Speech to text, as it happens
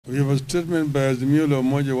We have a statement by Azimio la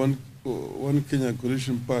Umoja One Kenya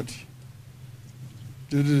Coalition Party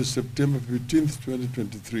dated September 15th,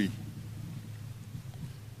 2023.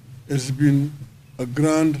 It's been a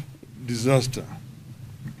grand disaster.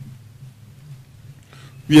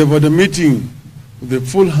 We have had a meeting with the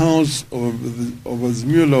full house of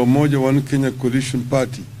Azimio la Umoja One Kenya Coalition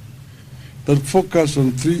Party that focused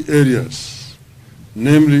on 3 areas,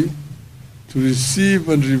 namely to receive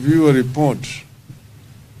and review a report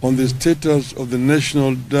on the status of the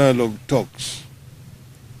national dialogue talks,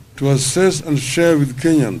 to assess and share with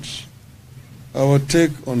Kenyans our take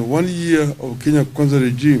on 1 year of Kenya Kwanza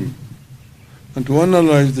regime, and to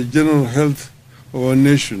analyze the general health of our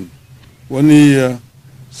nation 1 year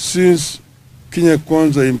since Kenya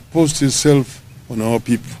Kwanza imposed itself on our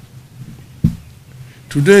people.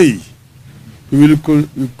 Today, we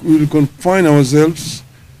will confine ourselves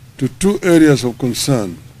to 2 areas of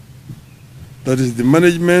concern. That is the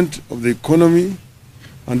management of the economy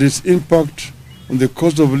and its impact on the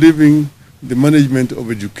cost of living, the management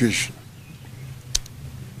of education.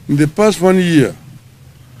 In the past 1 year,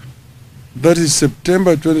 that is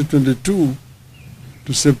September 2022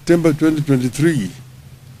 to September 2023,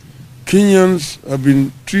 Kenyans have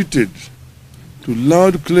been treated to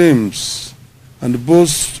loud claims and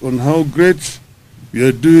boasts on how great we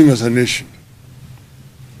are doing as a nation.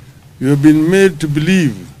 We have been made to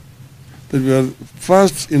believe that we are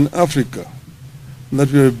first in Africa, and that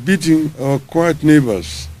we are beating our quiet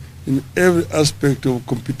neighbors in every aspect of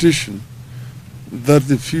competition, that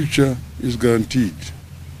the future is guaranteed.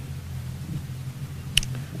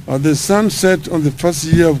 As the sun set on the first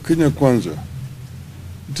year of Kenya Kwanza,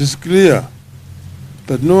 it is clear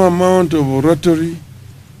that no amount of oratory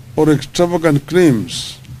or extravagant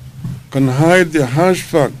claims can hide the harsh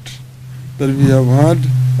fact that we have had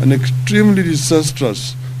an extremely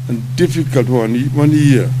disastrous and difficult one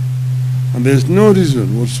year, and there is no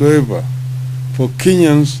reason whatsoever for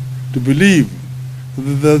Kenyans to believe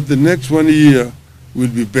that the next 1 year will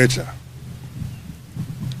be better.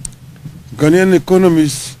 Ghanaian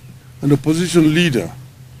economist and opposition leader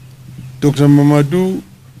Dr. Mamadou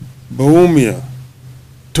Bawumia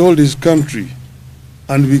told his country,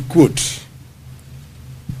 and we quote,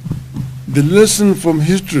 "The lesson from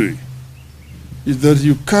history is that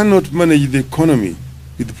you cannot manage the economy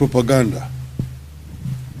with propaganda.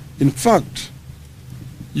 In fact,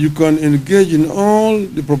 you can engage in all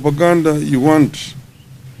the propaganda you want,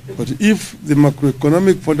 but if the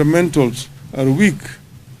macroeconomic fundamentals are weak,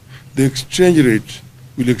 the exchange rate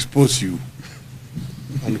will expose you."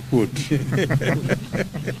 Unquote.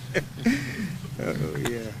 Oh,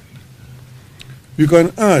 yeah. We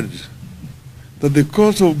can add that the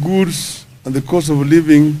cost of goods and the cost of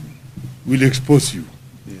living will expose you.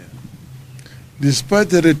 Yeah. Despite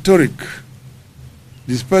the rhetoric,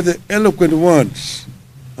 despite the eloquent words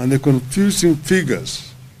and the confusing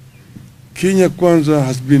figures, Kenya Kwanza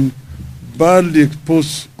has been badly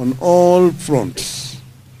exposed on all fronts.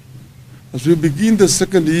 As we begin the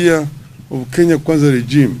 2nd year of Kenya Kwanza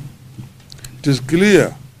regime, it is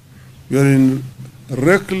clear we are in a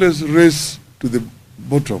reckless race to the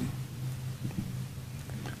bottom.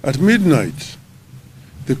 At midnight,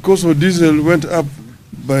 the cost of diesel went up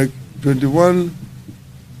by 21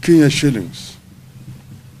 Kenya shillings.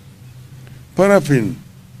 Paraffin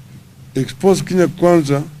exposed Kenya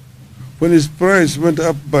Kwanza when its price went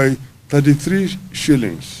up by 33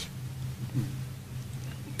 shillings.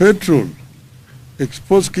 Petrol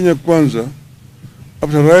exposed Kenya Kwanza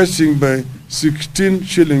after rising by 16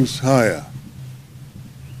 shillings higher.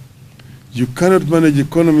 You cannot manage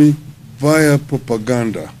economy via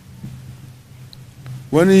propaganda.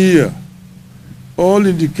 1 year, all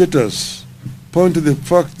indicators point to the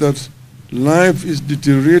fact that life is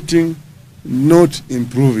deteriorating, not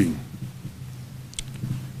improving.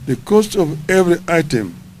 The cost of every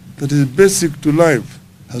item that is basic to life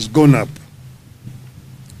has gone up.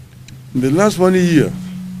 In the last 1 year,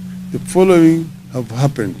 the following have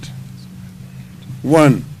happened.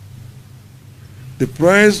 1, the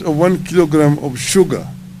price of 1 kilogram of sugar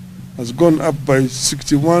has gone up by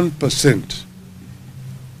 61%.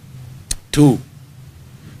 2,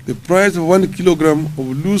 the price of 1 kilogram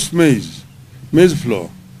of loose maize flour,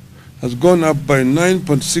 has gone up by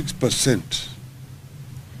 9.6%.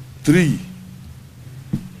 3,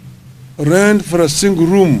 rent for a single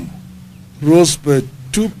room rose by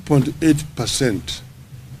 2.8%.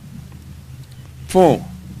 4,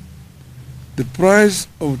 the price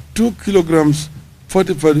of 2 kilograms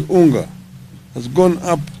fortified unga has gone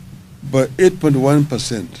up by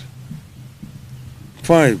 8.1%.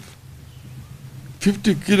 5,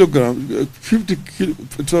 50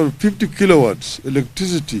 kilowatts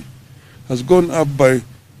electricity has gone up by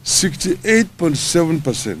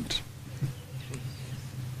 68.7%.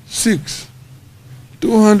 6.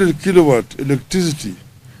 200 kilowatt electricity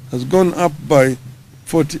has gone up by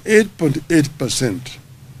 48.8%.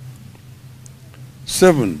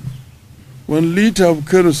 7. 1 liter of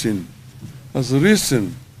kerosene has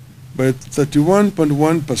risen by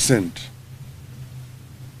 31.1%.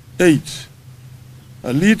 8.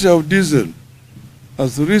 A liter of diesel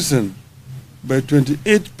has risen by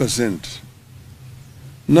 28%.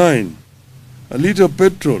 9. A liter of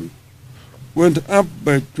petrol went up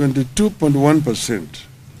by 22.1%.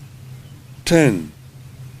 10.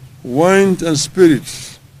 Wines and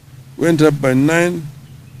spirits went up by 9%.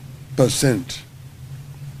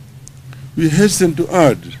 We hasten to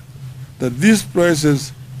add that these price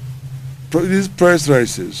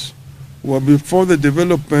rises were before the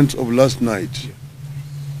development of last night.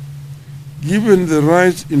 Given the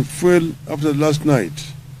rise in fuel after last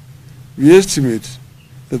night, we estimate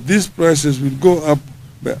that these prices will go up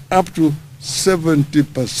by up to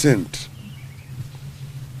 70%.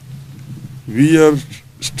 We are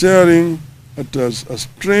staring at a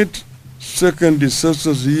straight second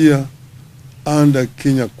disastrous year under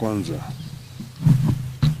Kenya Kwanza.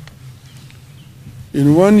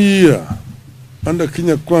 In 1 year under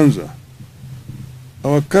Kenya Kwanza,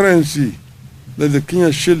 our currency, like the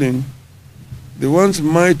Kenya shilling, the once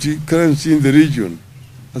mighty currency in the region,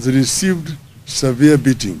 has received severe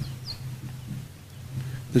beating.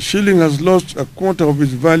 The shilling has lost a quarter of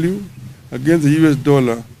its value against the US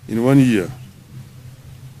dollar in 1 year.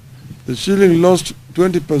 The shilling lost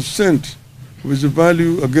 20% of its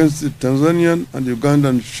value against the Tanzanian and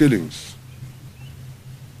Ugandan shillings.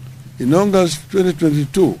 In August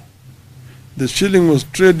 2022, the shilling was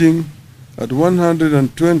trading at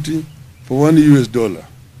 120 for 1 US dollar.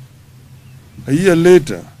 A year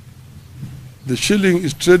later, the shilling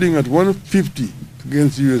is trading at 150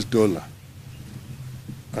 against US dollar.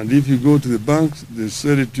 And if you go to the banks, they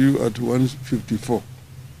sell it to you at 154.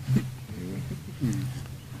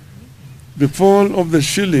 The fall of the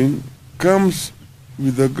shilling comes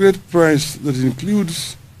with a great price that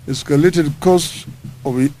includes escalated costs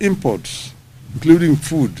of imports, including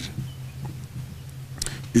food.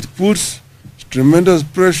 It puts tremendous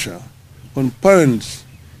pressure on parents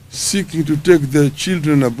seeking to take their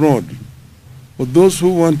children abroad, or those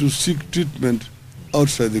who want to seek treatment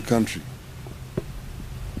outside the country.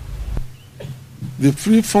 The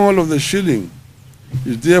free fall of the shilling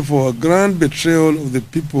is therefore a grand betrayal of the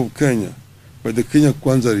people of Kenya by the Kenya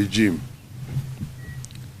Kwanza regime.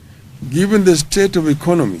 Given the state of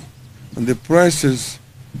economy and the prices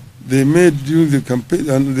they made during the campaign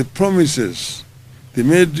and the promises they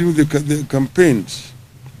made during the campaigns,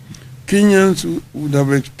 Kenyans would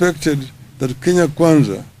have expected that Kenya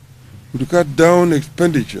Kwanza would cut down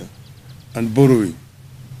expenditure and borrowing.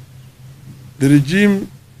 The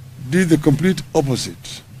regime did the complete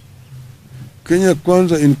opposite. Kenya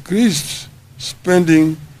Kwanza increased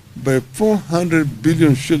spending by 400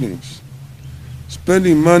 billion shillings,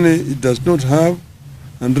 spending money it does not have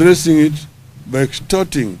and raising it by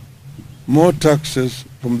extorting more taxes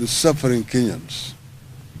from the suffering Kenyans.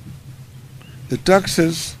 The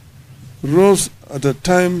taxes rose at a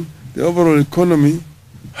time the overall economy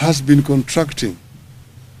has been contracting.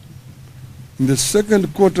 In the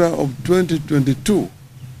second quarter of 2022,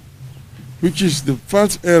 which is the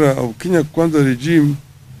first era of Kenya Kwanza regime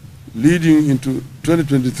leading into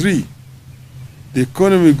 2023, the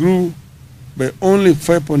economy grew by only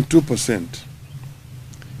 5.2%.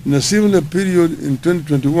 In a similar period in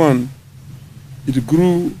 2021, it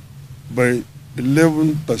grew by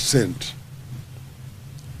 11%.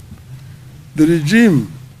 The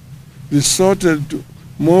regime resorted to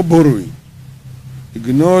more borrowing,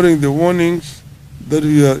 ignoring the warnings that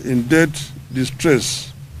we are in debt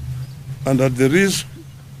distress and at the risk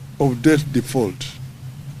of debt default.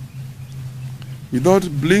 Without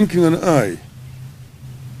blinking an eye,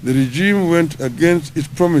 the regime went against its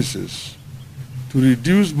promises to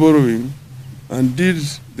reduce borrowing and did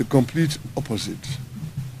the complete opposite.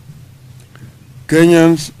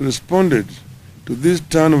 Kenyans responded to this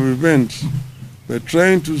turn of events by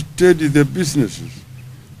trying to steady their businesses,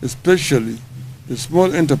 especially the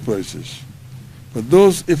small enterprises. But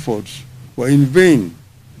those efforts were in vain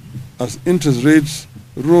as interest rates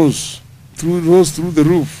rose through the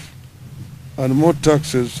roof and more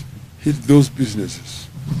taxes hit those businesses.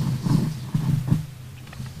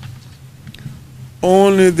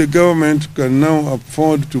 Only the government can now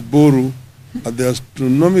afford to borrow at the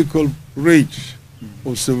astronomical rate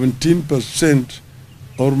of 17%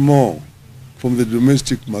 or more from the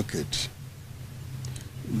domestic market.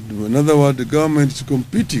 In other words, the government is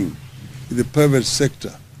competing with the private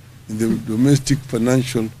sector in the domestic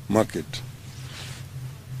financial market.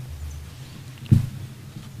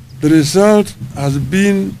 The result has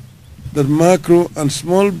been that micro and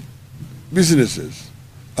small businesses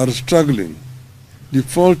are struggling,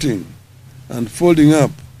 defaulting, and folding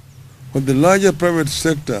up, while the larger private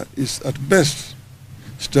sector is at best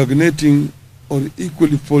stagnating or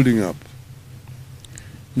equally folding up.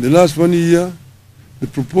 In the last 1 year, the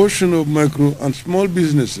proportion of micro and small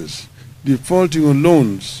businesses defaulting on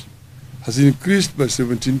loans has increased by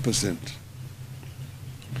 17%.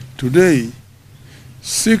 Today,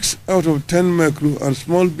 6 out of 10 micro and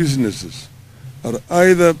small businesses are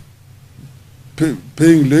either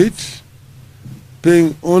paying late,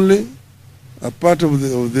 paying only a part of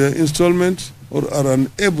their installments, or are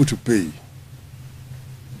unable to pay.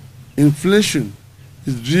 Inflation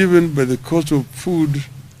is driven by the cost of food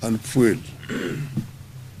and fuel.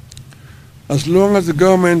 As long as the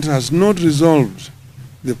government has not resolved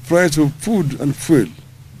the price of food and fuel,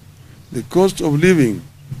 the cost of living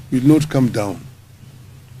will not come down.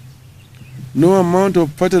 No amount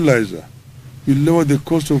of fertilizer will lower the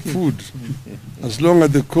cost of food as long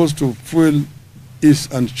as the cost of fuel is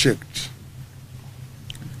unchecked.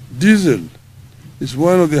 Diesel is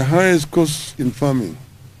one of the highest costs in farming.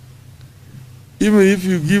 Even if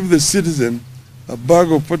you give the citizen a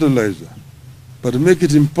bag of fertilizer, but make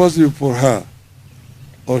it impossible for her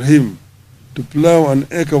or him to plow an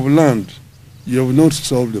acre of land, you have not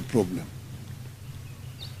solved the problem.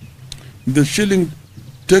 The shilling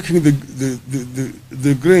taking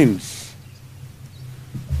the grains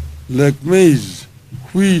like maize,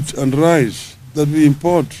 wheat, and rice that we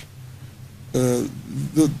import,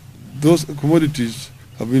 those commodities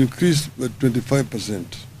have increased by 25%.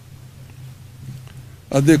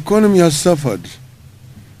 As the economy has suffered,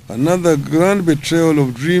 another grand betrayal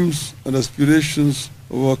of dreams and aspirations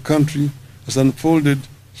of our country has unfolded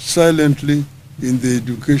silently in the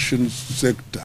education sector.